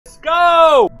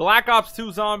go! Black Ops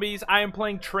 2 Zombies. I am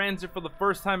playing Transit for the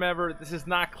first time ever. This is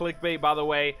not clickbait, by the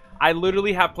way. I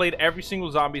literally have played every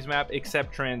single Zombies map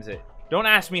except Transit. Don't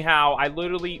ask me how. I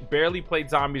literally barely played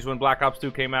Zombies when Black Ops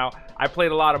 2 came out. I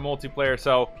played a lot of multiplayer,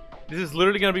 so this is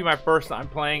literally going to be my first time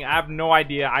playing. I have no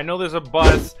idea. I know there's a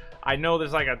bus. I know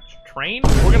there's like a train.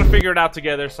 We're going to figure it out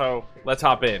together, so let's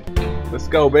hop in. Let's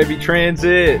go, baby.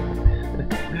 Transit.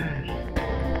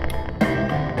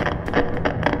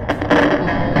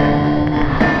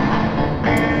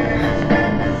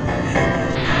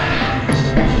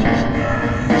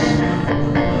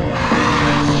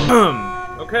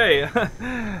 Okay.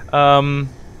 I'm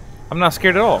not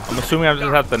scared at all. I'm assuming I just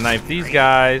have to knife these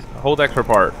guys. Hold extra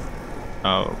part.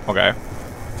 Oh, okay.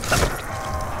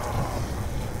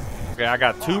 Okay, I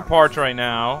got 2 parts right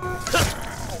now.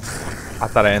 I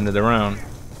thought I ended the round.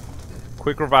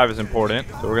 Quick revive is important,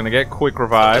 so we're gonna get quick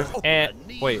revive. And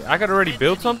wait, I could already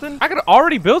build something? I could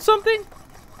already build something?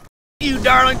 You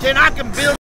Darlington, I can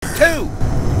build too.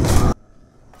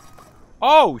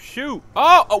 Oh shoot!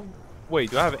 Oh. Wait,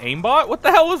 do I have aimbot? What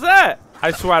the hell was that?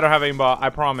 I swear I don't have aimbot. I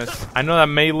promise. I know that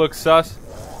may look sus,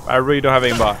 but I really don't have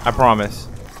aimbot. I promise.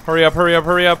 Hurry up, hurry up,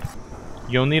 hurry up.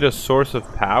 You'll need a source of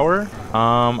power.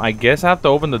 I guess I have to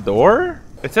open the door?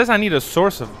 It says I need a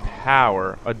source of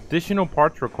power. Additional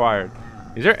parts required.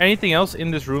 Is there anything else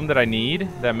in this room that I need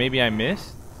that maybe I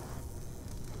missed?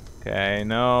 Okay,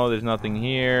 no, there's nothing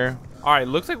here. All right,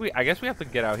 looks like I guess we have to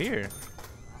get out here.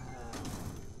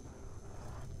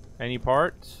 Any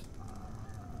parts?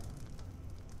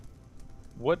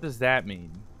 What does that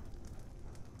mean?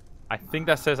 I think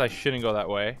that says I shouldn't go that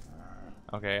way.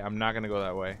 Okay, I'm not gonna go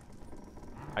that way.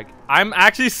 I'm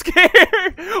actually scared.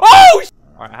 Oh!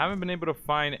 All right, I haven't been able to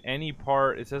find any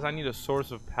part. It says I need a source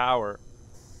of power.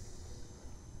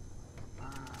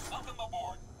 Welcome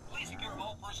aboard. Please secure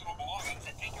all personal belongings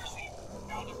and take your seat.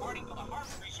 Now departing to the Harvard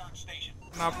Research Station.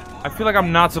 I feel like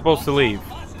I'm not supposed to leave.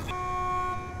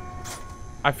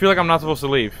 I feel like I'm not supposed to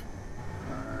leave.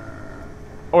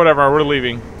 Whatever, we're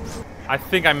leaving. I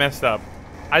think I messed up.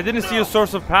 I didn't see a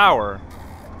source of power.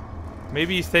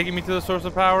 Maybe he's taking me to the source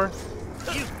of power.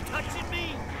 You touching me?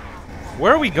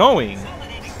 Where are we going?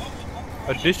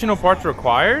 Additional parts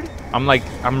required?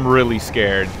 I'm really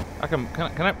scared. Can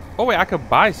I? Oh wait, I could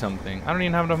buy something. I don't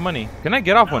even have enough money. Can I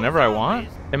get off whenever I want?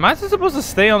 Am I supposed to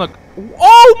stay on the?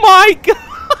 Oh my god!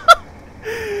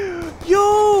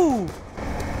 Yo,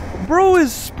 bro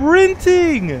is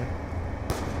sprinting.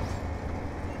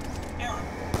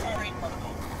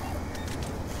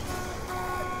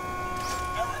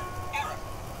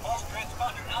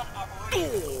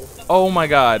 Oh my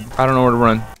god. I don't know where to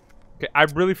run. Okay, I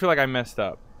really feel like I messed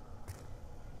up.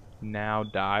 Now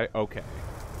die. Okay.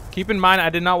 Keep in mind, I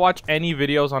did not watch any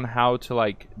videos on how to,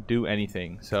 like, do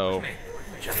anything, so...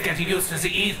 Just getting used to the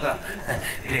ether.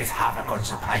 It is have a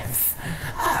consequence.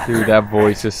 Dude, that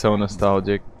voice is so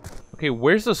nostalgic. Okay,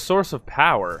 where's the source of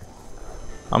power?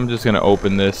 I'm just gonna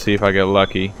open this, see if I get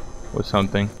lucky with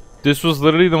something. This was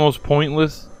literally the most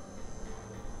pointless...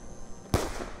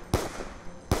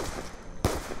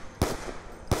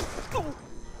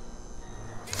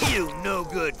 No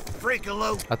good,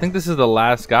 freakalope. I think this is the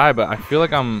last guy, but I feel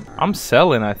like I'm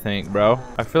selling, I think, bro.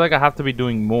 I feel like I have to be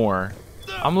doing more.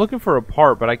 I'm looking for a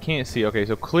part, but I can't see. Okay,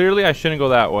 so clearly I shouldn't go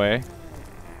that way.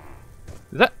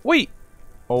 Is that... Wait!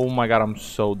 Oh my god, I'm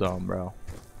so dumb, bro.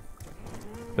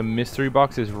 The mystery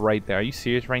box is right there. Are you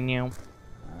serious right now? Is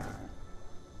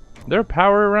there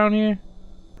power around here?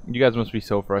 You guys must be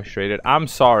so frustrated. I'm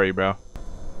sorry, bro.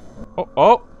 Oh,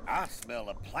 oh! I smell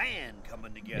a plan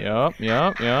coming together.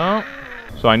 Yup.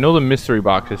 So I know the mystery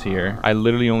box is here. I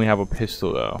literally only have a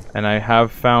pistol though. And I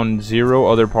have found 0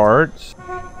 other parts.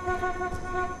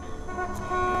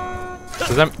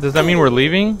 Does that mean we're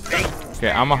leaving? Okay,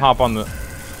 I'm gonna hop on the...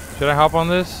 Should I hop on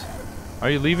this? Are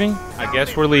you leaving? I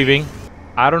guess we're leaving.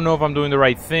 I don't know if I'm doing the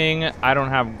right thing. I don't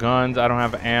have guns. I don't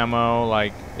have ammo.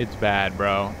 Like, it's bad,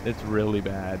 bro. It's really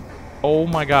bad. Oh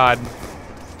my god.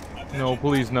 No,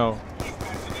 please no.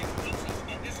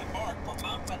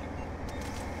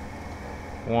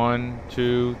 1,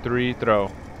 2, 3,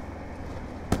 throw.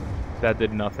 That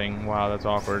did nothing. Wow, that's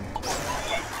awkward.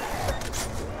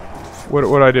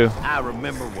 What'd I do? I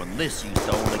remember when this used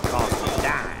to only cost a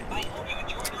dime.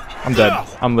 I'm dead.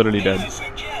 I'm literally dead.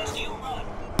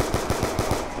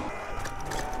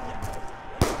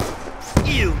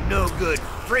 You no good,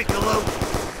 freakalope.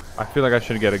 I feel like I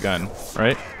should get a gun,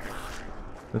 right?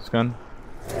 This gun.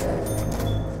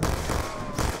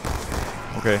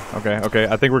 Okay.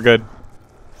 I think we're good.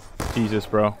 Jesus,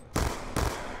 bro.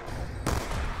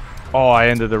 Oh, I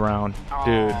ended the round.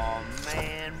 Dude. Oh,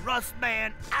 man. Rust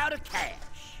man out of cash.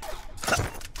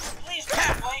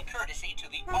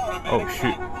 Oh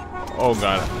shoot. Oh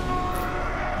god.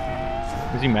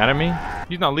 Is he mad at me?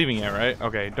 He's not leaving yet, right?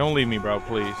 Okay, don't leave me, bro,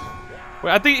 please.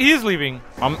 Wait, I think he is leaving.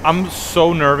 I'm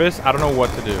so nervous. I don't know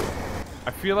what to do.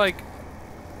 I feel like...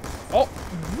 Oh,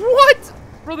 what?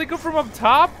 Bro, they go from up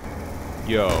top?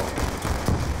 Yo.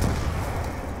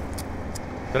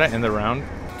 Did I end the round?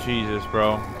 Jesus,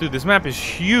 bro. Dude, this map is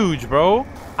huge, bro.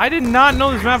 I did not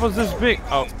know this map was this big.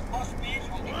 Oh.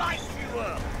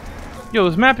 Yo,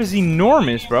 this map is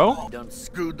enormous, bro. Done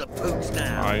screwed the pooch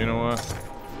now. Oh, you know what?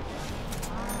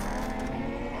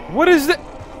 What is that?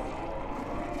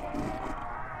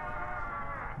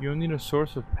 You'll need a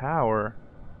source of power.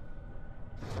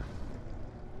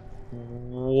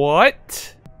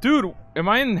 What? Dude, am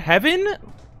I in heaven?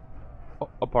 Oh,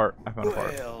 apart. I found a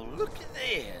part. Well, look at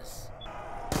this.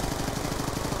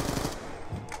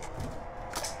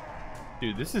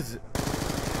 Dude, this is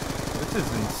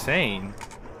insane.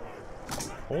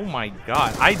 Oh my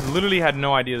god. I literally had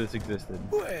no idea this existed.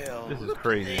 Well, This is look at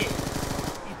crazy. this.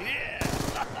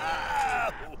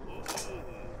 Yeah.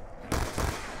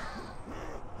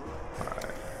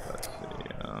 Alright, let's see.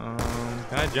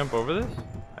 Can I jump over this?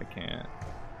 I can't.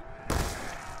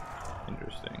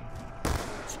 Interesting.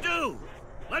 Stu,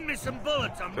 lend me some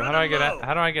bullets. I'm So running low.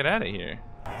 how do I get out of here?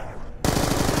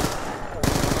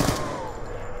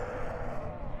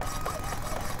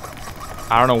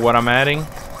 I don't know what I'm adding.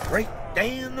 Great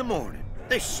day in the morning.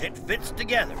 This shit fits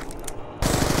together.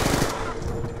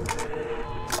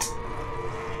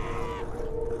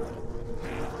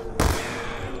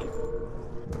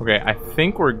 Okay, I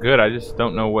think we're good. I just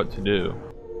don't know what to do.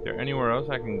 Is there anywhere else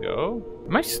I can go?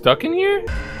 Am I stuck in here?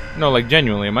 No, like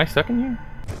genuinely, am I stuck in here?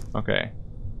 Okay.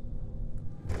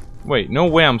 Wait, no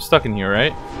way I'm stuck in here,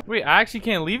 right? Wait, I actually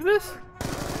can't leave this?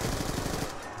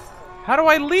 How do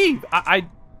I leave?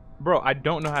 Bro, I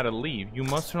don't know how to leave. You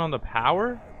must turn on the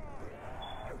power?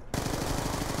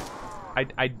 I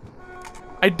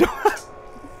don't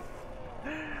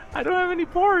I don't have any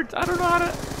parts. I don't know how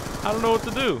to I don't know what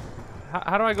to do.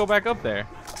 How do I go back up there?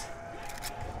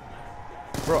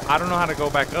 Bro, I don't know how to go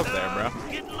back up there, bro.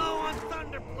 Getting low on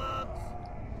thunder plugs.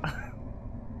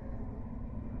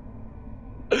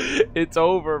 It's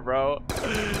over, bro.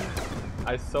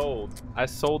 I sold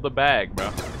the bag,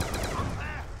 bro.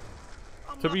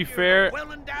 To be fair,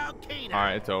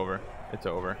 alright, it's over. It's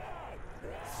over.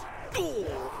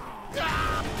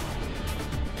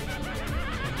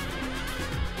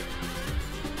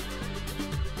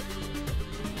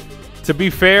 To be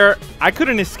fair, I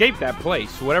couldn't escape that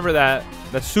place. Whatever that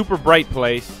super bright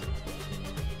place.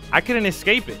 I couldn't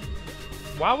escape it.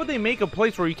 Why would they make a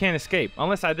place where you can't escape?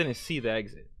 Unless I didn't see the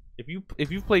exit. If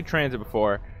you've played Transit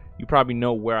before, you probably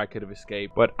know where I could have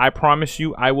escaped. But I promise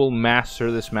you, I will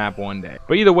master this map one day.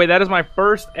 But either way, that is my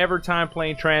first ever time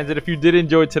playing Transit. If you did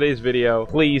enjoy today's video,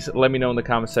 please let me know in the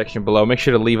comment section below. Make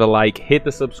sure to leave a like, hit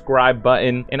the subscribe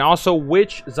button, and also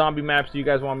which zombie maps do you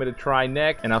guys want me to try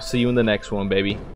next? And I'll see you in the next one, baby.